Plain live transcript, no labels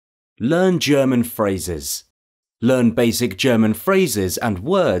Learn German phrases. Learn basic German phrases and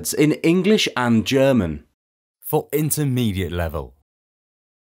words in English and German. For intermediate level.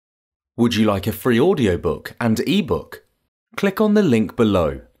 Would you like a free audiobook and ebook? Click on the link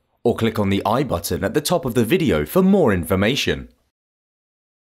below, or click on the I button at the top of the video for more information.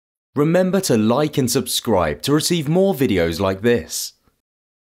 Remember to like and subscribe to receive more videos like this.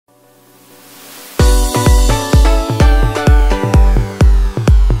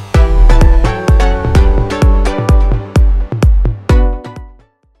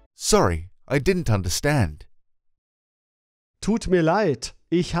 Sorry, I didn't understand. Tut mir leid,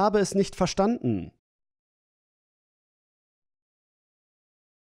 ich habe es nicht verstanden.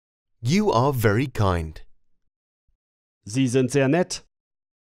 You are very kind. Sie sind sehr nett.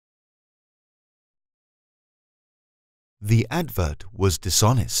 The advert was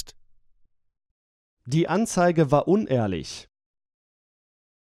dishonest. Die Anzeige war unehrlich.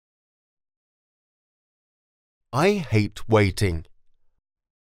 I hate waiting.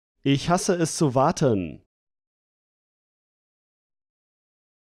 Ich hasse es zu warten.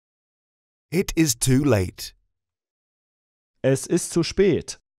 It is too late. Es ist zu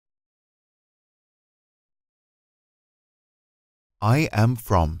spät. I am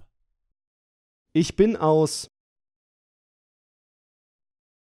from. Ich bin aus.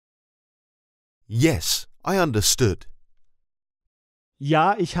 Yes, I understood.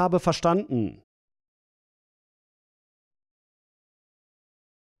 Ja, ich habe verstanden.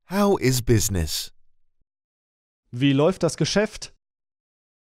 How is business? Wie läuft das Geschäft?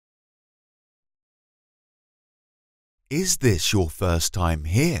 Is this your first time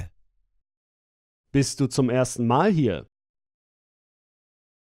here? Bist du zum ersten Mal hier?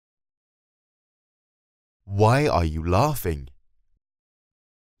 Why are you laughing?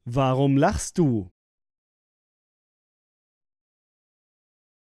 Warum lachst du?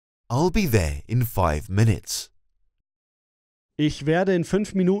 I'll be there in 5 minutes. Ich werde in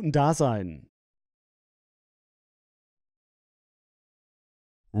 5 Minuten da sein.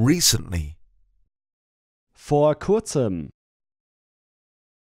 Recently. Vor kurzem.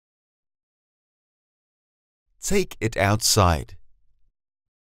 Take it outside.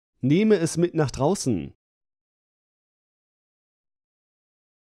 Nehme es mit nach draußen.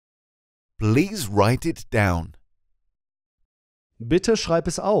 Please write it down. Bitte schreib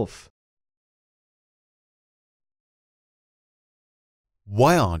es auf.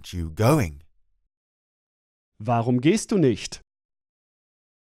 Why aren't you going? Warum gehst du nicht?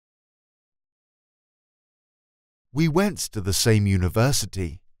 We went to the same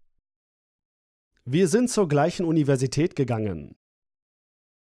university. Wir sind zur gleichen Universität gegangen.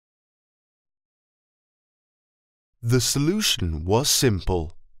 The solution was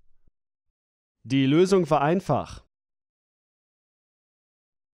simple. Die Lösung war einfach.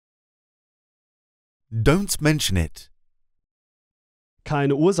 Don't mention it.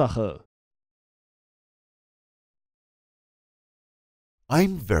 Keine Ursache.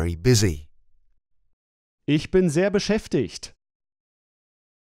 I'm very busy. Ich bin sehr beschäftigt.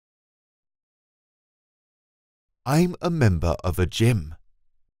 I'm a member of a gym.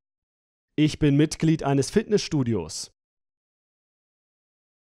 Ich bin Mitglied eines Fitnessstudios.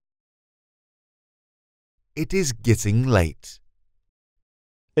 It is getting late.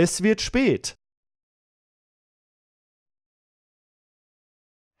 Es wird spät.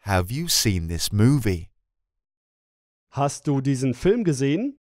 Have you seen this movie? Hast du diesen Film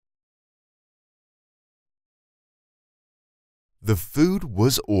gesehen? The food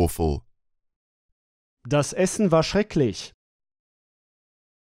was awful. Das Essen war schrecklich.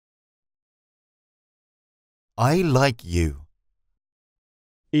 I like you.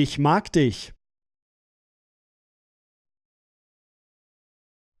 Ich mag dich.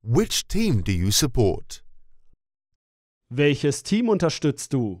 Which team do you support? Welches Team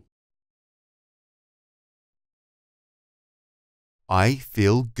unterstützt du? I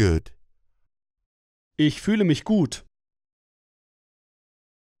feel good. Ich fühle mich gut.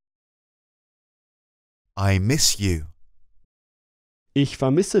 I miss you. Ich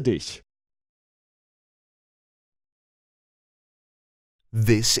vermisse dich.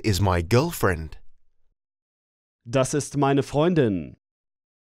 This is my girlfriend. Das ist meine Freundin.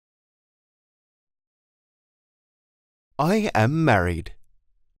 I am married.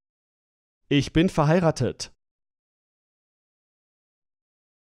 Ich bin verheiratet.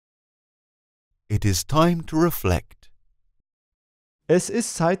 It is time to reflect. Es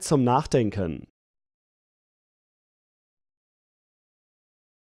ist Zeit zum Nachdenken.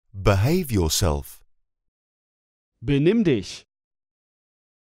 Behave yourself. Benimm dich.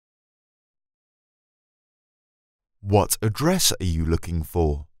 What address are you looking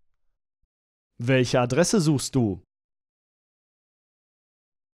for? Welche Adresse suchst du?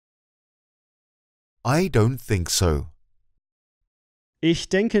 I don't think so. Ich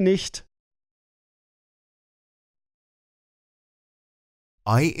denke nicht.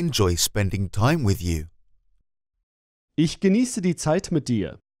 I enjoy spending time with you. Ich genieße die Zeit mit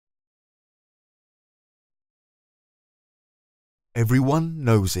dir. Everyone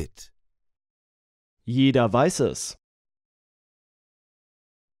knows it. Jeder weiß es.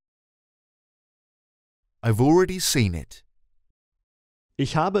 I've already seen it.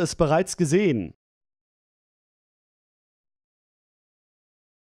 Ich habe es bereits gesehen.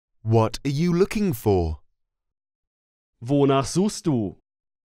 What are you looking for? Wonach suchst du?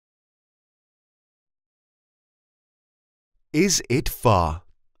 Is it far?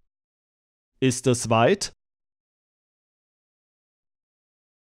 Ist es weit?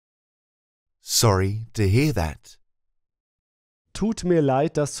 Sorry to hear that. Tut mir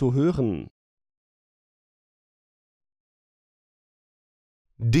leid, das zu hören.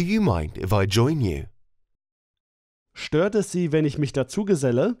 Do you mind if I join you? Stört es Sie, wenn ich mich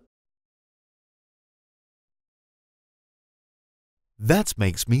dazugeselle? That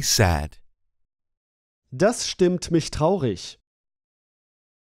makes me sad. Das stimmt mich traurig.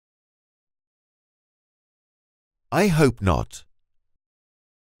 I hope not.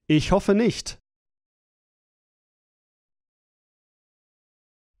 Ich hoffe nicht.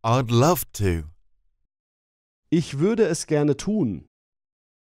 I'd love to. Ich würde es gerne tun.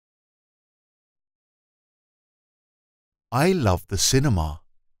 I love the cinema.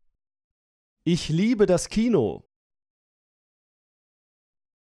 Ich liebe das Kino.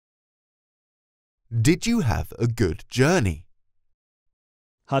 Did you have a good journey?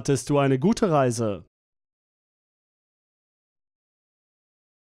 Hattest du eine gute Reise?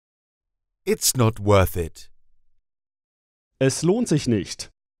 It's not worth it. Es lohnt sich nicht.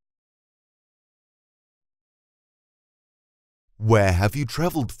 Where have you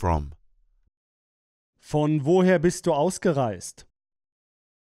traveled from? Von woher bist du ausgereist?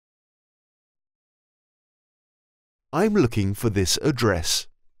 I'm looking for this address.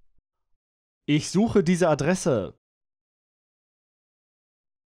 Ich suche diese Adresse.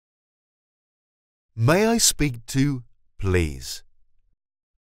 May I speak to, please?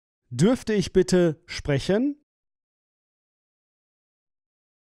 Dürfte ich bitte sprechen?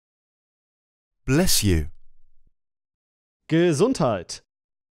 Bless you. Gesundheit.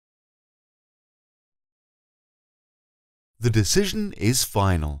 The decision is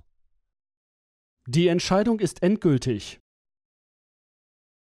final. Die Entscheidung ist endgültig.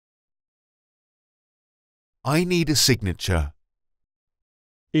 I need a signature.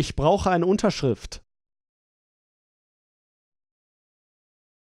 Ich brauche eine Unterschrift.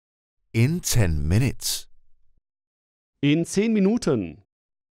 In 10 minutes. In 10 Minuten.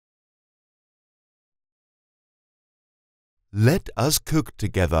 Let us cook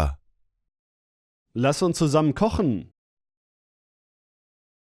together. Lass uns zusammen kochen.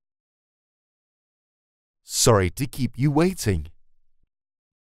 Sorry to keep you waiting.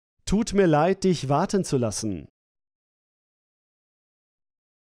 Tut mir leid, dich warten zu lassen.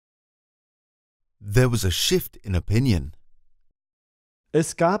 There was a shift in opinion.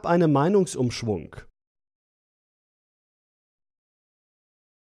 Es gab einen Meinungsumschwung.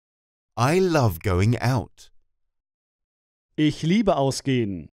 I love going out. Ich liebe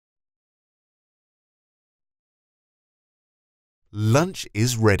ausgehen. Lunch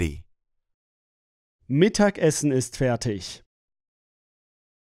is ready. Mittagessen ist fertig.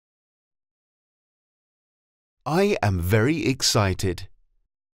 I am very excited.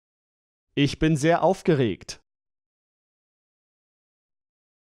 Ich bin sehr aufgeregt.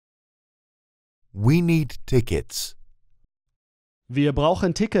 We need tickets. Wir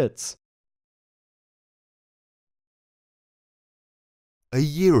brauchen Tickets. A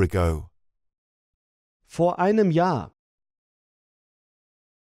year ago. Vor einem Jahr.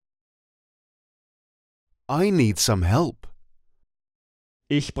 I need some help.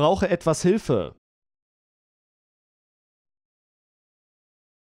 Ich brauche etwas Hilfe.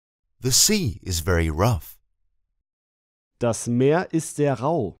 The sea is very rough. Das Meer ist sehr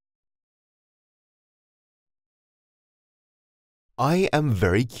rau. I am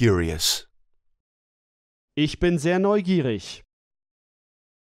very curious. Ich bin sehr neugierig.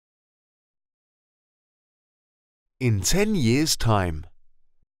 In 10 years' time.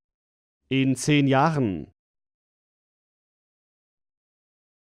 In 10 Jahren.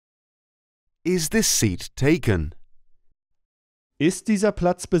 Is this seat taken? Ist dieser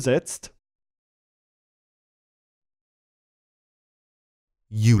Platz besetzt?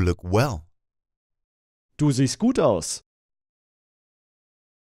 You look well. Du siehst gut aus.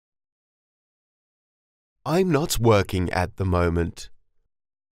 I'm not working at the moment.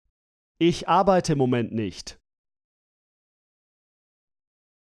 Ich arbeite im Moment nicht.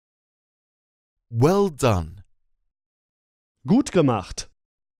 Well done. Gut gemacht.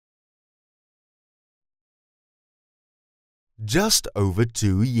 Just over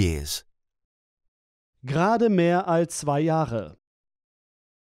 2 years. Gerade mehr als 2 Jahre.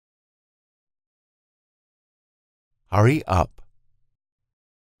 Hurry up.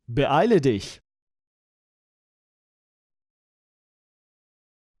 Beeile dich.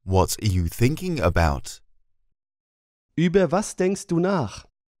 What are you thinking about? Über was denkst du nach?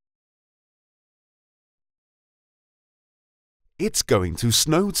 It's going to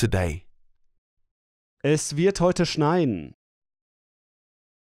snow today. Es wird heute schneien.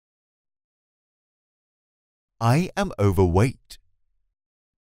 I am overweight.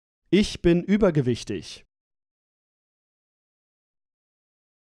 Ich bin übergewichtig.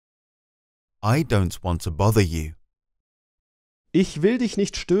 I don't want to bother you. Ich will dich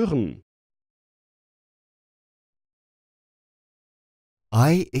nicht stören.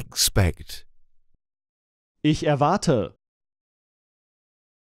 I expect. Ich erwarte.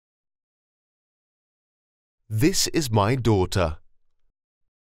 This is my daughter.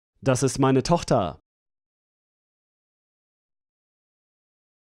 Das ist meine Tochter.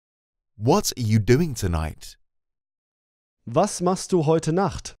 What are you doing tonight? Was machst du heute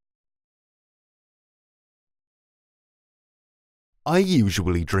Nacht? I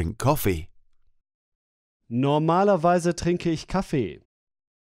usually drink coffee. Normalerweise trinke ich Kaffee.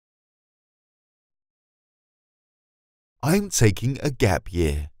 I'm taking a gap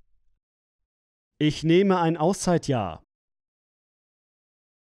year. Ich nehme ein Auszeitjahr.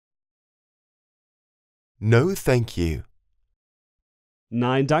 No, thank you.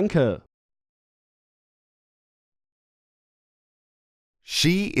 Nein, danke.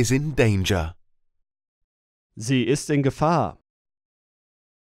 She is in danger. Sie ist in Gefahr.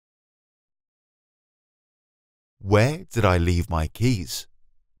 Where did I leave my keys?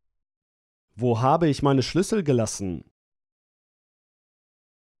 Wo habe ich meine Schlüssel gelassen?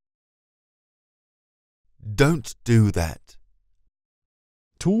 Don't do that.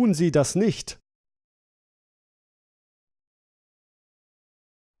 Tun Sie das nicht.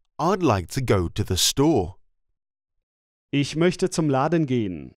 I'd like to go to the store. Ich möchte zum Laden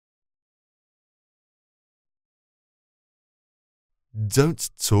gehen.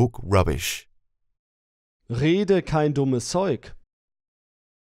 Don't talk rubbish. Rede kein dummes Zeug.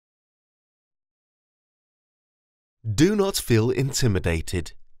 Do not feel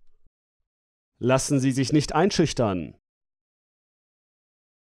intimidated. Lassen Sie sich nicht einschüchtern.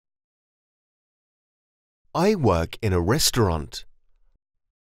 I work in a restaurant.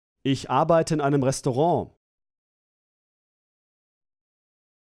 Ich arbeite in einem Restaurant.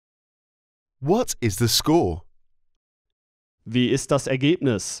 What is the score? Wie ist das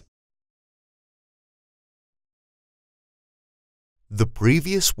Ergebnis? The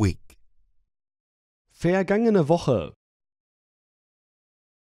previous week. Vergangene Woche.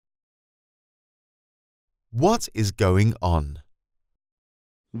 What is going on?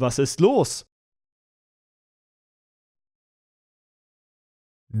 Was ist los?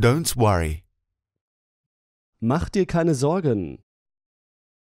 Don't worry. Mach dir keine Sorgen.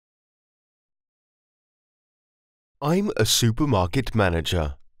 I'm a supermarket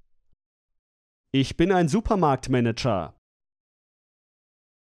manager. Ich bin ein Supermarktmanager.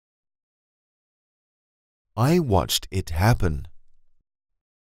 I watched it happen.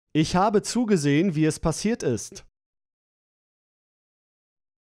 Ich habe zugesehen, wie es passiert ist.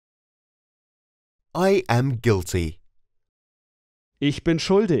 I am guilty. Ich bin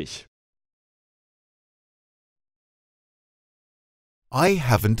schuldig. I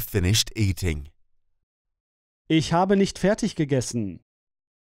haven't finished eating. Ich habe nicht fertig gegessen.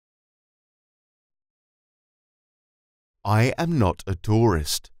 I am not a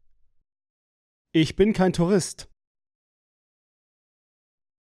tourist. Ich bin kein Tourist.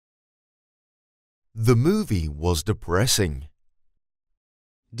 The movie was depressing.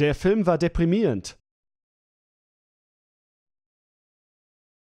 Der Film war deprimierend.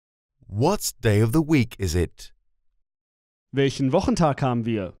 What day of the week is it? Welchen Wochentag haben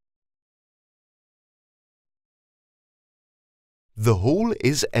wir? The hall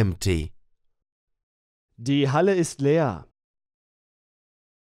is empty. Die Halle ist leer.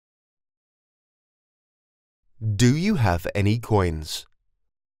 Do you have any coins?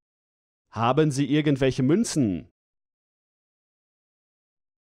 Haben Sie irgendwelche Münzen?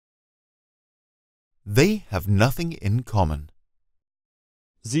 They have nothing in common.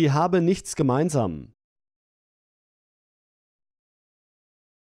 Sie haben nichts gemeinsam.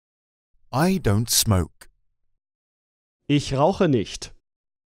 I don't smoke. Ich rauche nicht.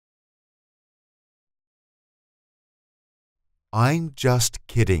 I'm just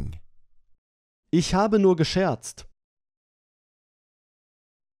kidding. Ich habe nur gescherzt.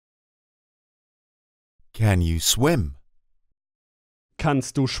 Can you swim?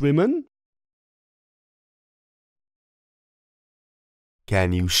 Kannst du schwimmen?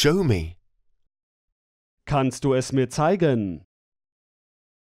 Can you show me? Kannst du es mir zeigen?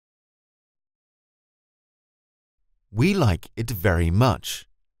 We like it very much.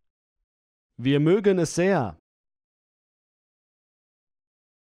 Wir mögen es sehr.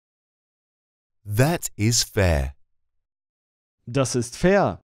 That is fair. Das ist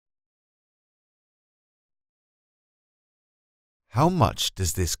fair. How much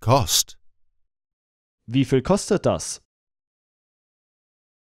does this cost? Wie viel kostet das?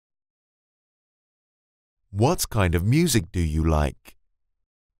 What kind of music do you like?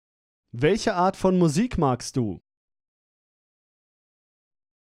 Welche Art von Musik magst du?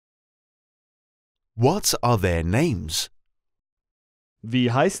 What are their names?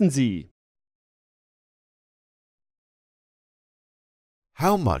 Wie heißen sie?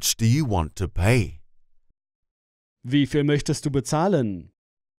 How much do you want to pay? Wie viel möchtest du bezahlen?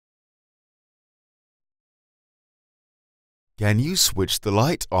 Can you switch the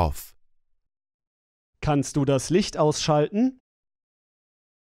light off? Kannst du das Licht ausschalten?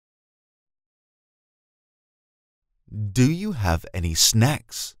 Do you have any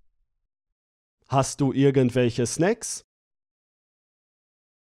snacks? Hast du irgendwelche Snacks?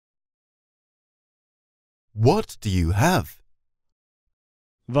 What do you have?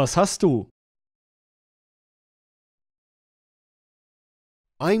 Was hast du?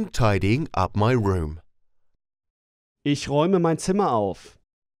 I'm tidying up my room. Ich räume mein Zimmer auf.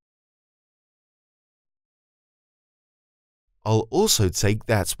 I'll also take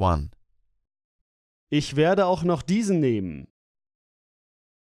that one. Ich werde auch noch diesen nehmen.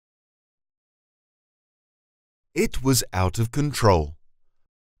 It was out of control.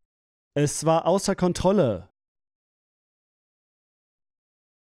 Es war außer Kontrolle.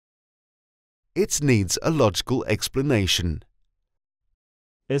 It needs a logical explanation.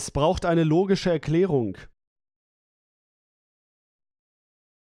 Es braucht eine logische Erklärung.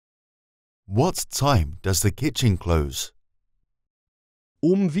 What time does the kitchen close?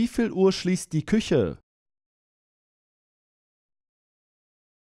 Um wie viel Uhr schließt die Küche?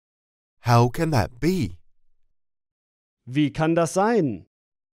 How can that be? Wie kann das sein?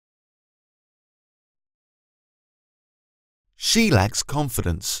 She lacks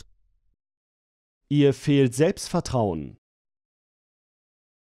confidence. Ihr fehlt Selbstvertrauen.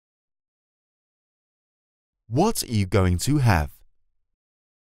 What are you going to have?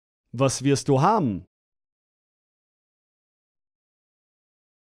 Was wirst du haben?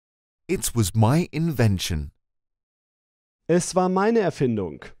 It was my invention. Es war meine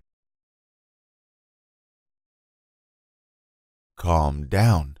Erfindung. Calm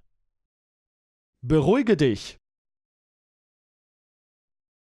down. Beruhige dich.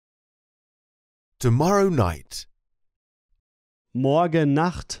 Tomorrow night. Morgen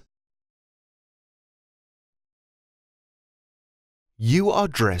Nacht. You are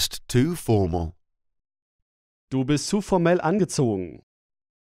dressed too formal. Du bist zu formell angezogen.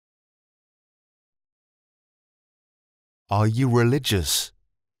 Are you religious?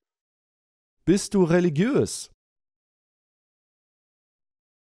 Bist du religiös?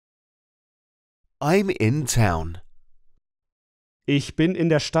 I'm in town. Ich bin in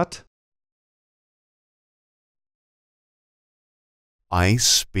der Stadt. I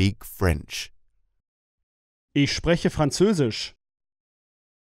speak French. Ich spreche Französisch.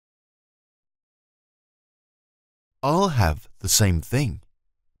 I'll have the same thing.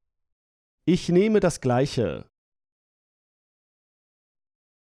 Ich nehme das Gleiche.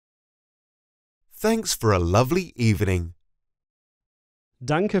 Thanks for a lovely evening.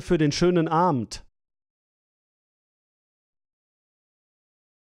 Danke für den schönen Abend.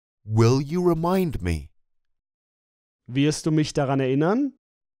 Will you remind me? Wirst du mich daran erinnern?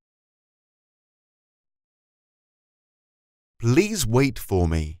 Please wait for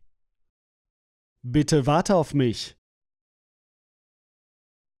me. Bitte warte auf mich.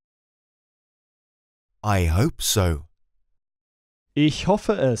 I hope so. Ich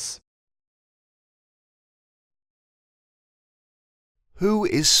hoffe es. Who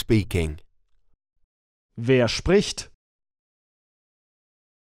is speaking? Wer spricht?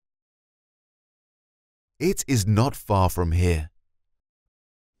 It is not far from here.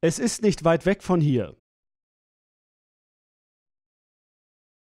 Es ist nicht weit weg von hier.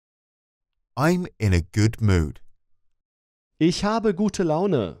 I'm in a good mood. Ich habe gute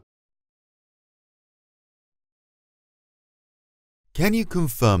Laune. Can you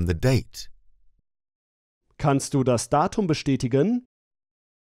confirm the date? Kannst du das Datum bestätigen?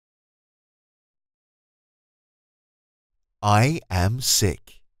 I am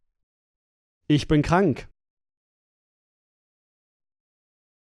sick. Ich bin krank.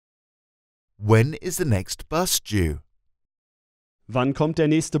 When is the next bus due? Wann kommt der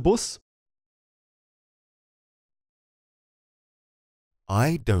nächste Bus?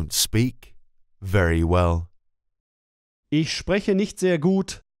 I don't speak very well. Ich spreche nicht sehr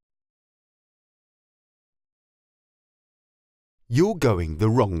gut. You're going the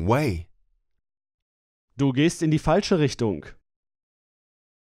wrong way. Du gehst in die falsche Richtung.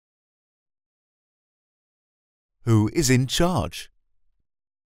 Who is in charge?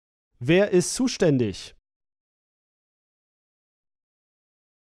 Wer ist zuständig?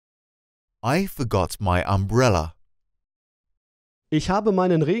 I forgot my umbrella. Ich habe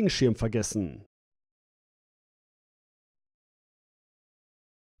meinen Regenschirm vergessen.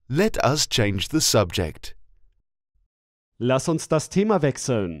 Let us change the subject. Lass uns das Thema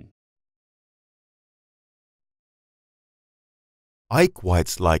wechseln. I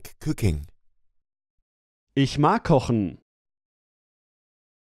quite like cooking. Ich mag kochen.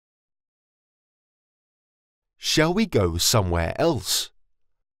 Shall we go somewhere else?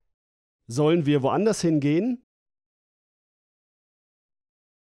 Sollen wir woanders hingehen?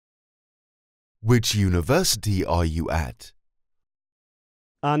 Which university are you at?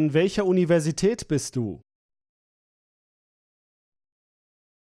 An welcher Universität bist du?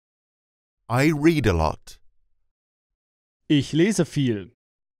 I read a lot. Ich lese viel.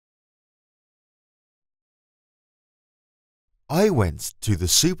 I went to the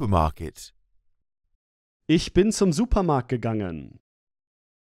supermarket. Ich bin zum Supermarkt gegangen.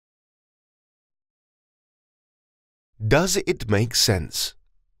 Does it make sense?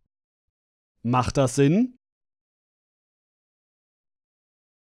 Macht das Sinn?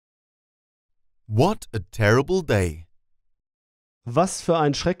 What a terrible day. Was für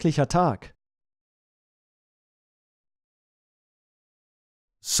ein schrecklicher Tag.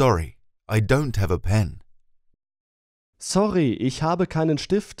 Sorry, I don't have a pen. Sorry, ich habe keinen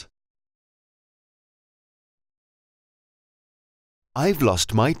Stift. I've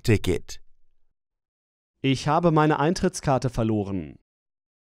lost my ticket. Ich habe meine Eintrittskarte verloren.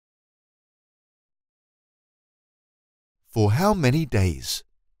 For how many days?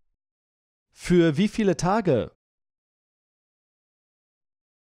 Für wie viele Tage?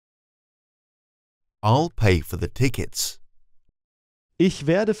 I'll pay for the tickets. Ich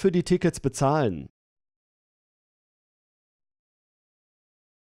werde für die Tickets bezahlen.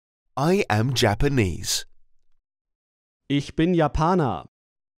 I am Japanese. Ich bin Japaner.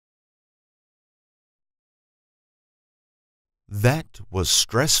 That was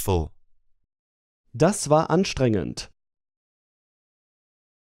stressful. Das war anstrengend.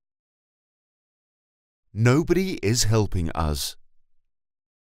 Nobody is helping us.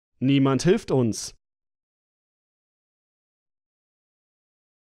 Niemand hilft uns.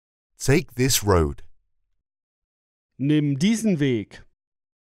 Take this road. Nimm diesen Weg.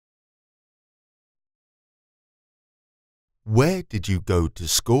 Where did you go to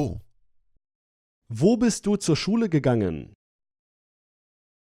school? Wo bist du zur Schule gegangen?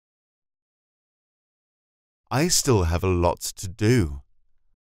 I still have a lot to do.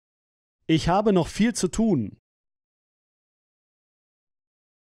 Ich habe noch viel zu tun.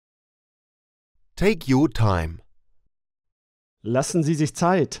 Take your time. Lassen Sie sich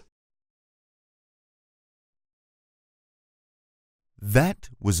Zeit. That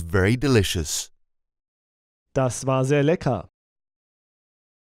was very delicious. Das war sehr lecker.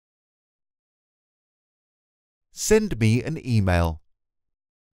 Send me an email.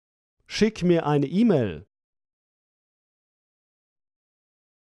 Schick mir eine E-Mail.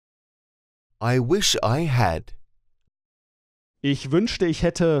 I wish I had. Ich wünschte, ich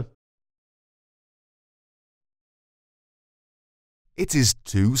hätte. It is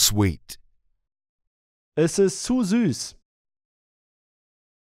too sweet. Es ist zu süß.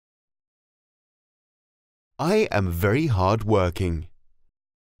 I am very hard working.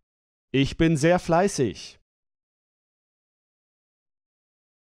 Ich bin sehr fleißig.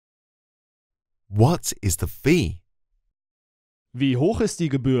 What is the fee? Wie hoch ist die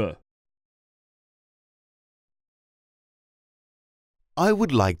Gebühr? I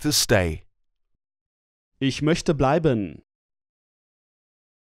would like to stay. Ich möchte bleiben.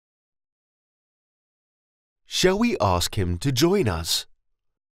 Shall we ask him to join us?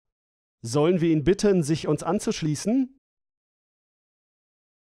 Sollen wir ihn bitten, sich uns anzuschließen?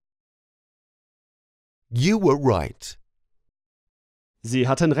 You were right. Sie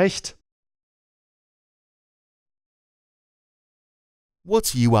hatten recht.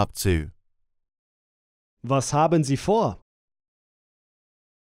 What are you up to? Was haben Sie vor?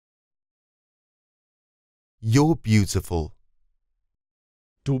 You're beautiful.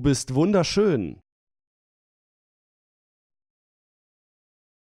 Du bist wunderschön.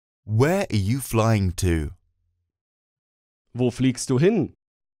 Where are you flying to? Wo fliegst du hin?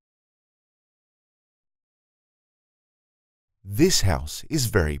 This house is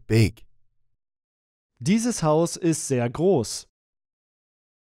very big. Dieses Haus ist sehr groß.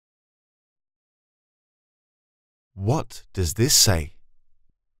 What does this say?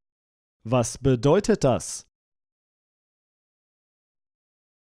 Was bedeutet das?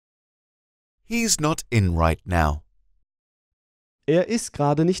 He's not in right now. Er ist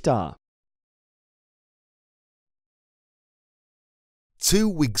gerade nicht da. 2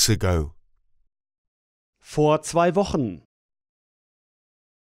 weeks ago. Vor 2 Wochen.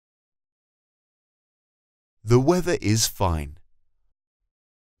 The weather is fine.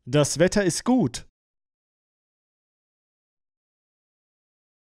 Das Wetter ist gut.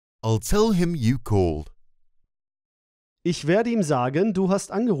 I'll tell him you called. Ich werde ihm sagen, du hast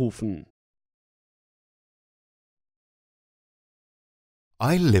angerufen.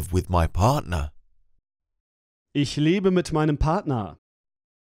 I live with my partner. Ich lebe mit meinem Partner.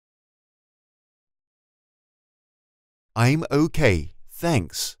 I'm okay,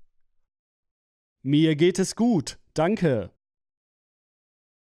 thanks. Mir geht es gut, danke.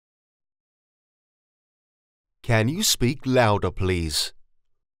 Can you speak louder, please?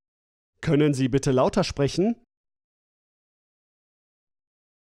 Können Sie bitte lauter sprechen?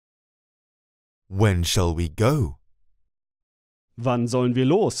 When shall we go? Wann sollen wir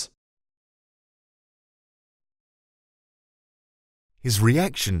los? His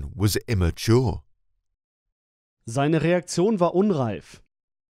reaction was immature. Seine Reaktion war unreif.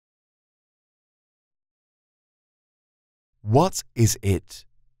 What is it?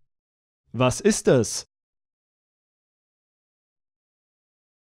 Was ist es?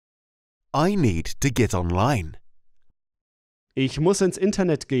 I need to get online. Ich muss ins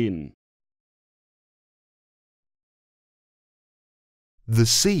Internet gehen. The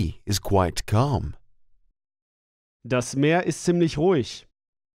sea is quite calm. Das Meer ist ziemlich ruhig.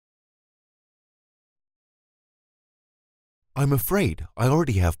 I'm afraid I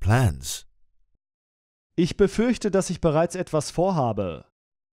already have plans. Ich befürchte, dass ich bereits etwas vorhabe.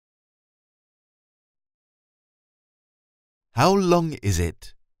 How long is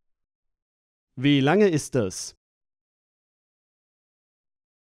it? Wie lange ist es?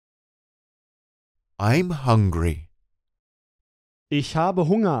 I'm hungry. Ich habe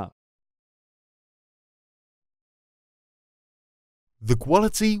Hunger. The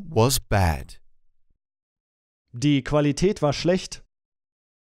quality was bad. Die Qualität war schlecht.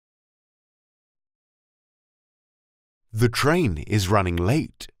 The train is running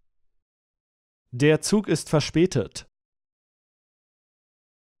late. Der Zug ist verspätet.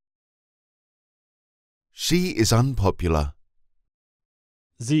 She is unpopular.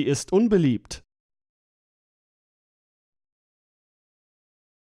 Sie ist unbeliebt.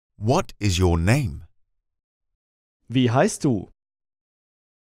 What is your name? Wie heißt du?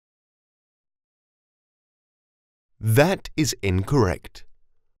 That is incorrect.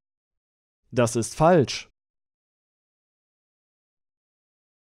 Das ist falsch.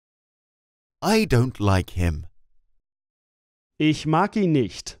 I don't like him. Ich mag ihn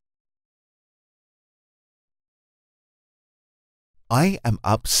nicht. I am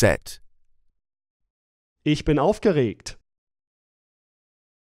upset. Ich bin aufgeregt.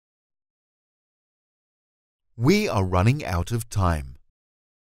 We are running out of time.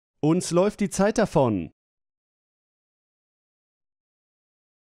 Uns läuft die Zeit davon.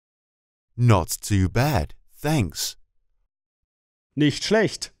 Not too bad, thanks. Nicht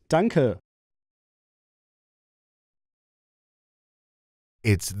schlecht, danke.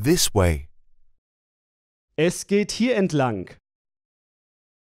 It's this way. Es geht hier entlang.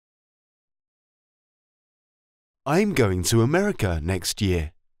 I'm going to America next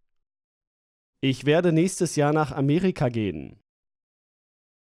year. Ich werde nächstes Jahr nach Amerika gehen.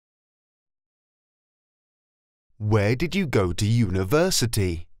 Where did you go to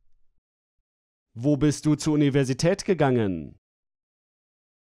university? Wo bist du zur Universität gegangen?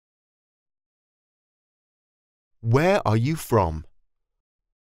 Where are you from?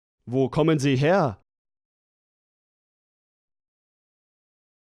 Wo kommen Sie her?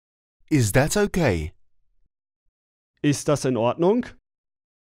 Is that okay? Ist das in Ordnung?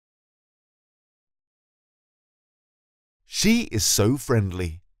 She is so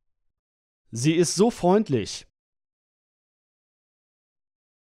friendly. Sie ist so freundlich.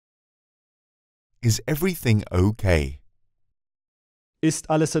 Is everything okay? Ist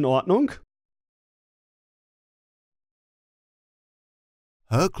alles in Ordnung?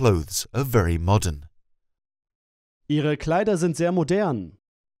 Her clothes are very modern. Ihre Kleider sind sehr modern.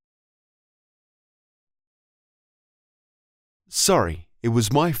 Sorry, it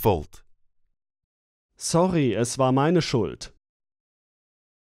was my fault. Sorry, es war meine Schuld.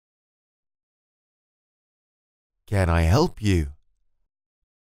 Can I help you?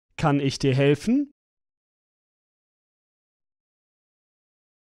 Kann ich dir helfen?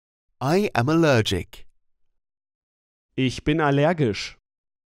 I am allergic. Ich bin allergisch.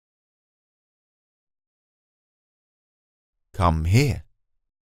 Come here.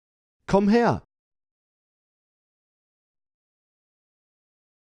 Komm her.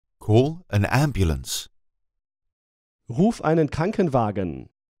 Call an ambulance. Ruf einen Krankenwagen.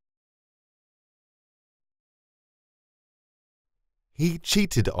 He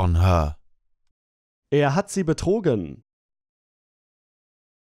cheated on her. Er hat sie betrogen.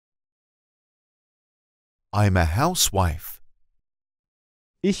 I'm a housewife.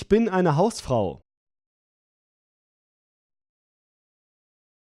 Ich bin eine Hausfrau.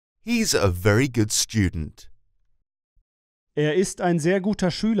 He's a very good student. Er ist ein sehr guter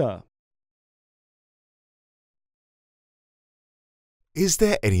Schüler. Is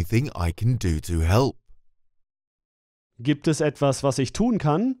there anything I can do to help? Gibt es etwas, was ich tun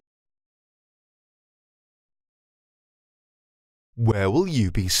kann? Where will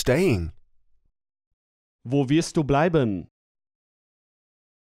you be staying? Wo wirst du bleiben?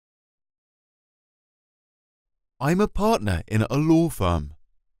 I'm a partner in a law firm.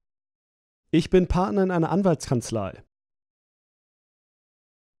 Ich bin Partner in einer Anwaltskanzlei.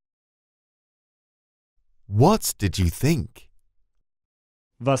 What did you think?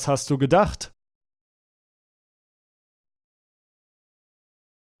 Was hast du gedacht?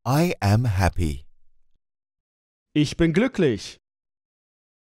 I am happy. Ich bin glücklich.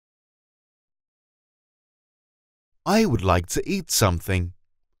 I would like to eat something.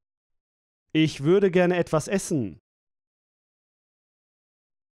 Ich würde gerne etwas essen.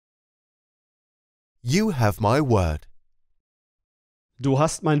 You have my word. Du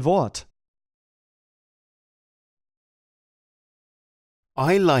hast mein Wort.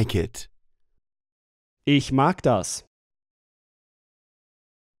 I like it. Ich mag das.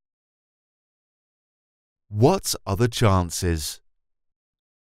 What are the chances?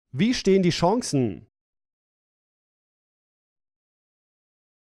 Wie stehen die Chancen?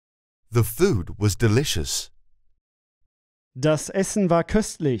 The food was delicious. Das Essen war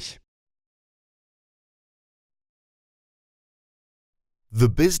köstlich. The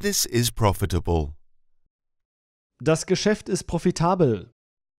business is profitable. Das Geschäft ist profitabel.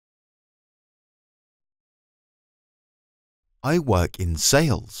 I work in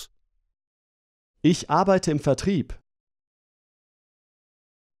sales. Ich arbeite im Vertrieb.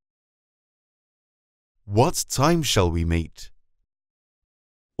 What time shall we meet?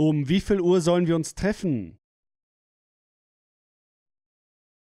 Um wie viel Uhr sollen wir uns treffen?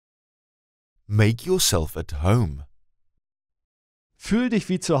 Make yourself at home. Fühl dich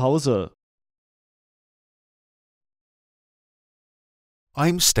wie zu Hause.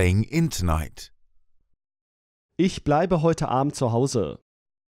 I'm staying in tonight. Ich bleibe heute Abend zu Hause.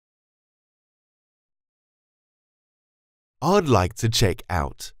 I'd like to check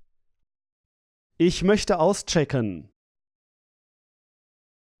out. Ich möchte auschecken.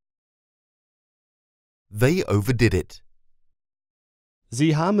 They overdid it.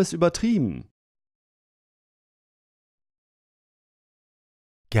 Sie haben es übertrieben.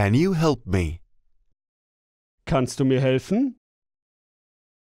 Can you help me? Kannst du mir helfen?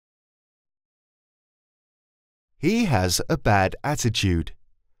 He has a bad attitude.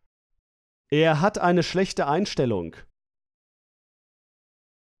 Er hat eine schlechte Einstellung.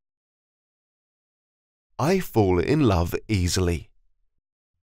 I fall in love easily.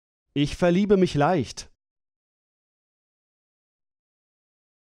 Ich verliebe mich leicht.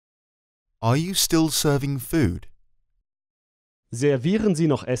 Are you still serving food? Servieren Sie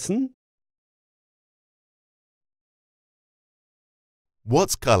noch Essen?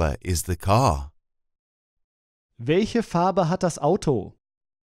 What color is the car? Welche Farbe hat das Auto?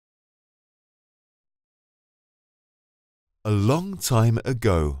 A long time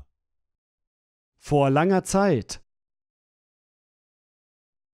ago. Vor langer Zeit.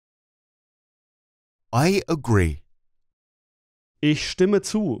 I agree. Ich stimme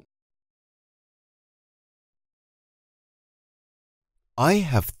zu. I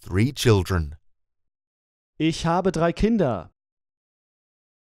have 3 children. Ich habe 3 Kinder.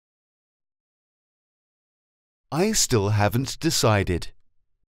 I still haven't decided.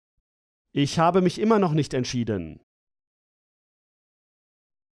 Ich habe mich immer noch nicht entschieden.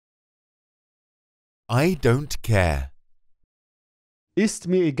 I don't care. Ist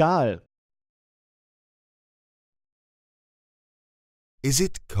mir egal. Is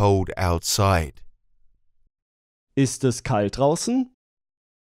it cold outside? Ist es kalt draußen?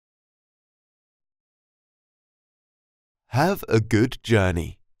 Have a good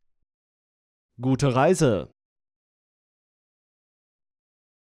journey. Gute Reise.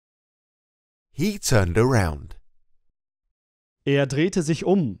 He turned around. Er drehte sich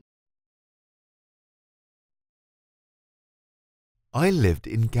um. I lived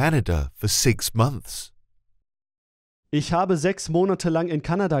in Canada for 6 months. Ich habe 6 Monate lang in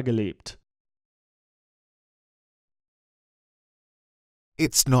Kanada gelebt.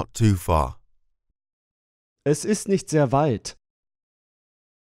 It's not too far. Es ist nicht sehr weit.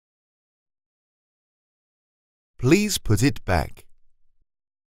 Please put it back.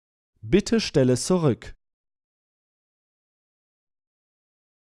 Bitte stell es zurück.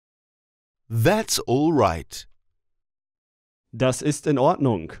 That's all right. Das ist in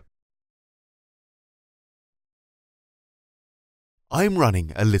Ordnung. I'm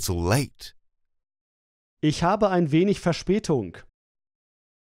running a little late. Ich habe ein wenig Verspätung.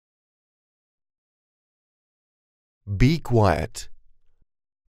 Be quiet.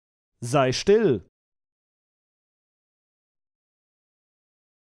 Sei still.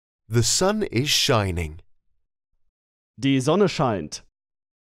 The sun is shining. Die Sonne scheint.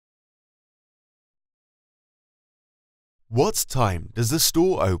 What time does the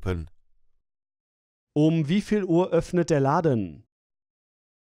store open? Um wie viel Uhr öffnet der Laden?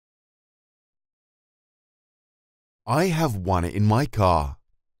 I have one in my car.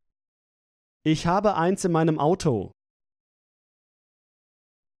 Ich habe eins in meinem Auto.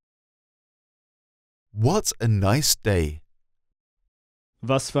 What a nice day.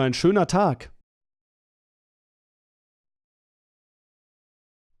 Was für ein schöner Tag.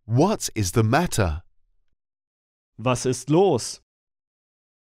 What is the matter? Was ist los?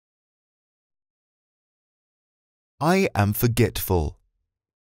 I am forgetful.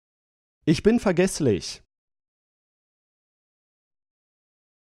 Ich bin vergesslich.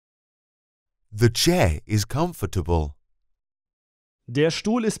 The chair is comfortable. Der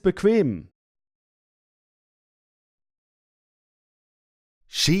Stuhl ist bequem.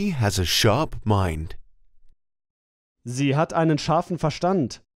 She has a sharp mind. Sie hat einen scharfen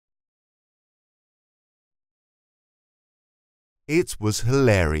Verstand. It was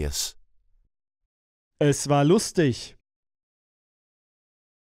hilarious. Es war lustig.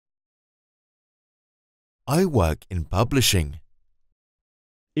 I work in publishing.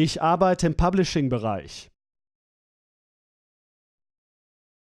 Ich arbeite im Publishing-Bereich.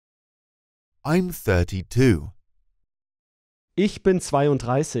 I'm 32. Ich bin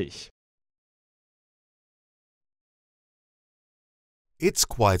 32. It's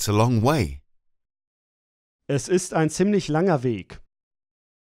quite a long way. Es ist ein ziemlich langer Weg.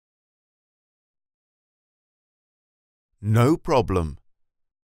 No problem.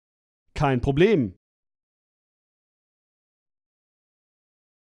 Kein Problem.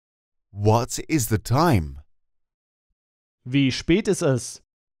 What is the time? Wie spät ist es?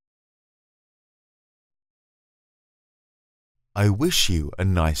 I wish you a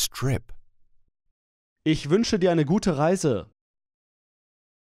nice trip. Ich wünsche dir eine gute Reise.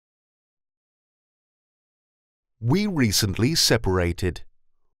 We recently separated.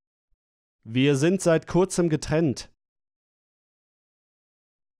 Wir sind seit kurzem getrennt.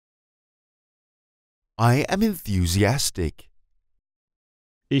 I am enthusiastic.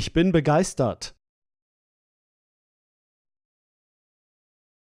 Ich bin begeistert.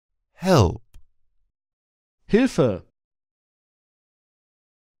 Help. Hilfe!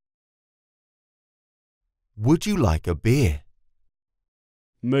 Would you like a beer?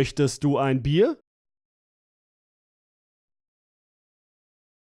 Möchtest du ein Bier?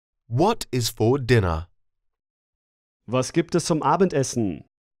 What is for dinner? Was gibt es zum Abendessen?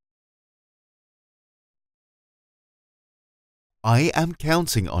 I am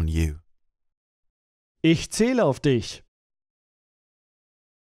counting on you. Ich zähle auf dich.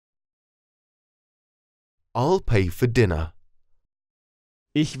 I'll pay for dinner.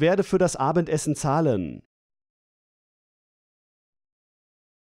 Ich werde für das Abendessen zahlen.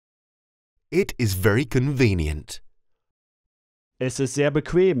 It is very convenient. Es ist sehr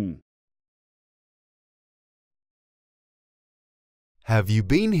bequem. Have you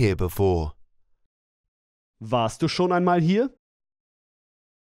been here before? Warst du schon einmal hier?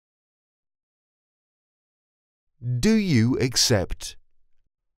 Do you accept?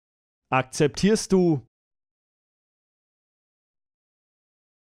 Akzeptierst du?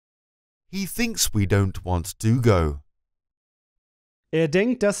 He thinks we don't want to go. Er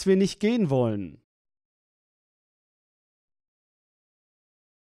denkt, dass wir nicht gehen wollen.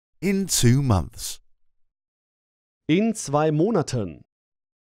 In 2 months. In 2 Monaten.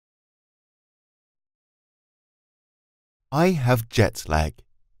 I have jet lag.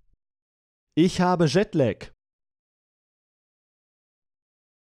 Ich habe Jetlag.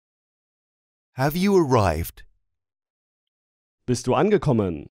 Have you arrived? Bist du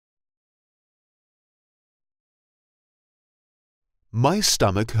angekommen? My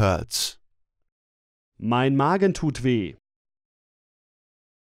stomach hurts. Mein Magen tut weh.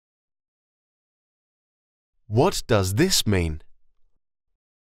 What does this mean?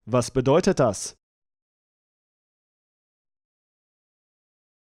 Was bedeutet das?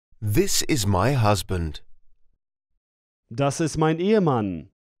 This is my husband. Das ist mein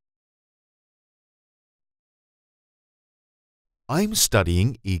Ehemann. I'm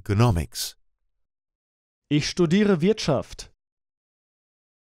studying economics. Ich studiere Wirtschaft.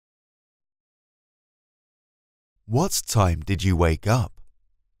 What time did you wake up?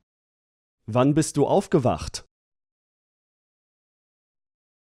 Wann bist du aufgewacht?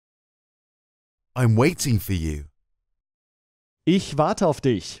 I'm waiting for you. Ich warte auf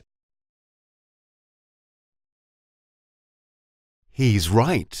dich. He's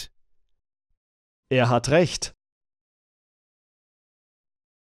right. Er hat recht.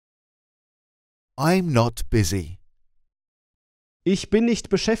 I'm not busy. Ich bin nicht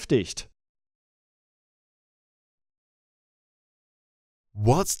beschäftigt.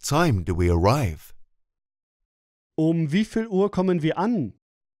 What time do we arrive? Um wie viel Uhr kommen wir an?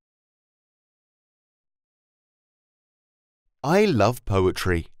 I love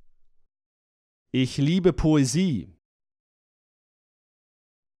poetry. Ich liebe Poesie.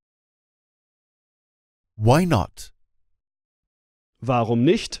 Why not? Warum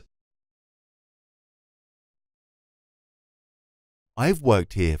nicht? I've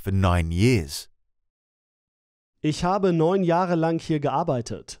worked here for 9 years. Ich habe 9 Jahre lang hier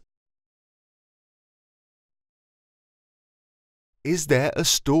gearbeitet. Is there a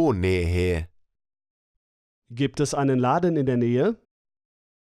store near here? Gibt es einen Laden in der Nähe?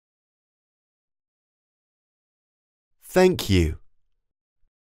 Thank you.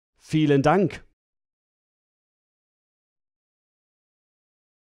 Vielen Dank.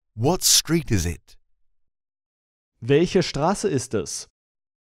 What street is it? Welche Straße ist es?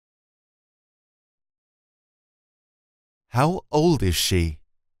 How old is she?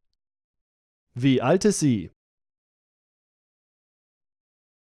 Wie alt ist sie?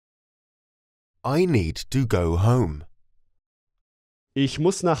 I need to go home. Ich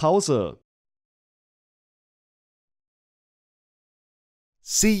muss nach Hause.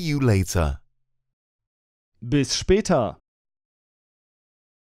 See you later. Bis später.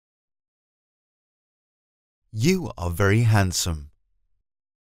 You are very handsome.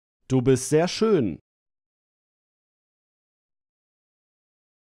 Du bist sehr schön.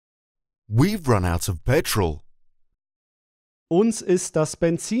 We've run out of petrol. Uns ist das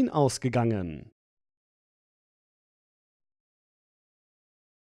Benzin ausgegangen.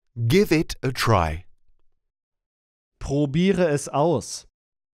 Give it a try. Probiere es aus.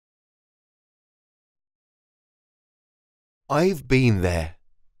 I've been there.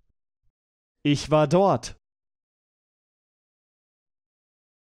 Ich war dort.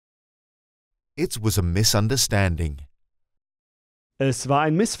 It was a misunderstanding. Es war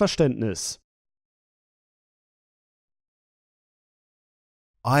ein Missverständnis.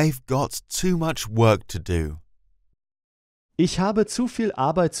 I've got too much work to do. Ich habe zu viel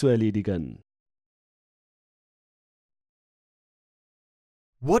Arbeit zu erledigen.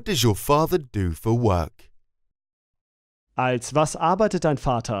 What does your father do for work? Als was arbeitet dein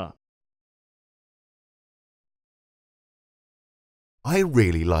Vater? I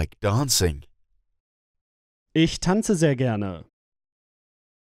really like dancing. Ich tanze sehr gerne.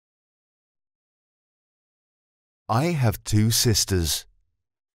 I have 2 sisters.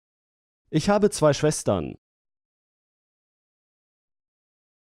 Ich habe 2 Schwestern.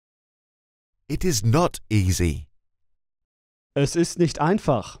 It is not easy. Es ist nicht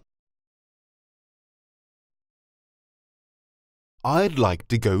einfach. I'd like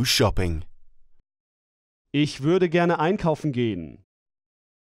to go shopping. Ich würde gerne einkaufen gehen.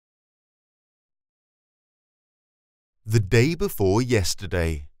 The day before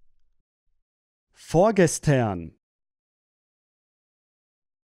yesterday. Vorgestern.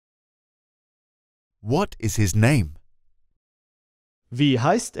 What is his name? Wie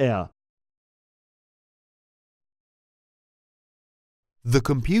heißt er? The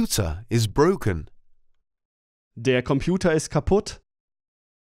computer is broken. Der Computer ist kaputt.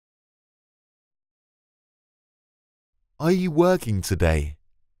 Are you working today?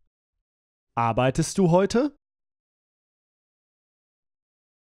 Arbeitest du heute?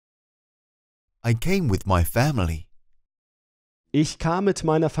 I came with my family. Ich kam mit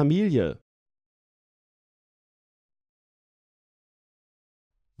meiner Familie.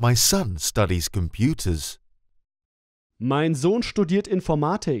 My son studies computers. Mein Sohn studiert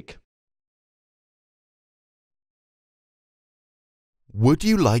Informatik. Would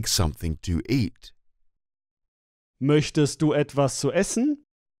you like something to eat? Möchtest du etwas zu essen?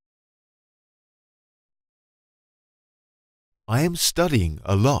 I am studying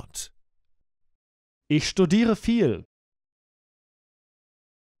a lot. Ich studiere viel.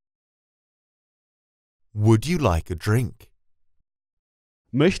 Would you like a drink?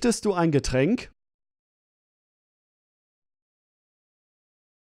 Möchtest du ein Getränk?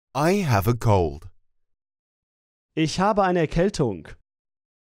 I have a cold. Ich habe eine Erkältung.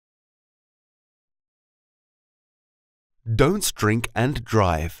 Don't drink and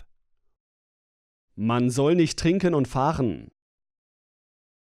drive. Man soll nicht trinken und fahren.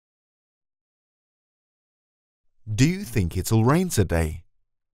 Do you think it'll rain today?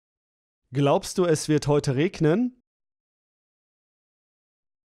 Glaubst du, es wird heute regnen?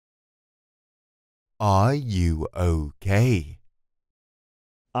 Are you okay?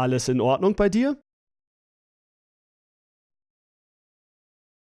 Alles in Ordnung bei dir?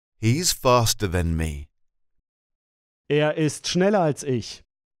 He's faster than me. Er ist schneller als ich.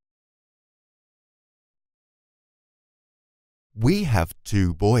 We have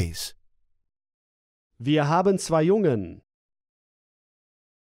 2 boys. Wir haben 2 Jungen.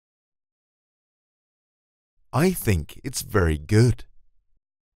 I think it's very good.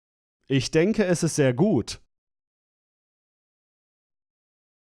 Ich denke, es ist sehr gut.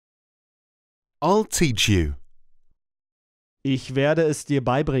 I'll teach you. Ich werde es dir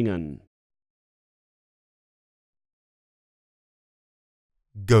beibringen.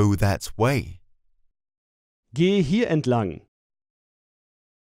 Go that way. Geh hier entlang.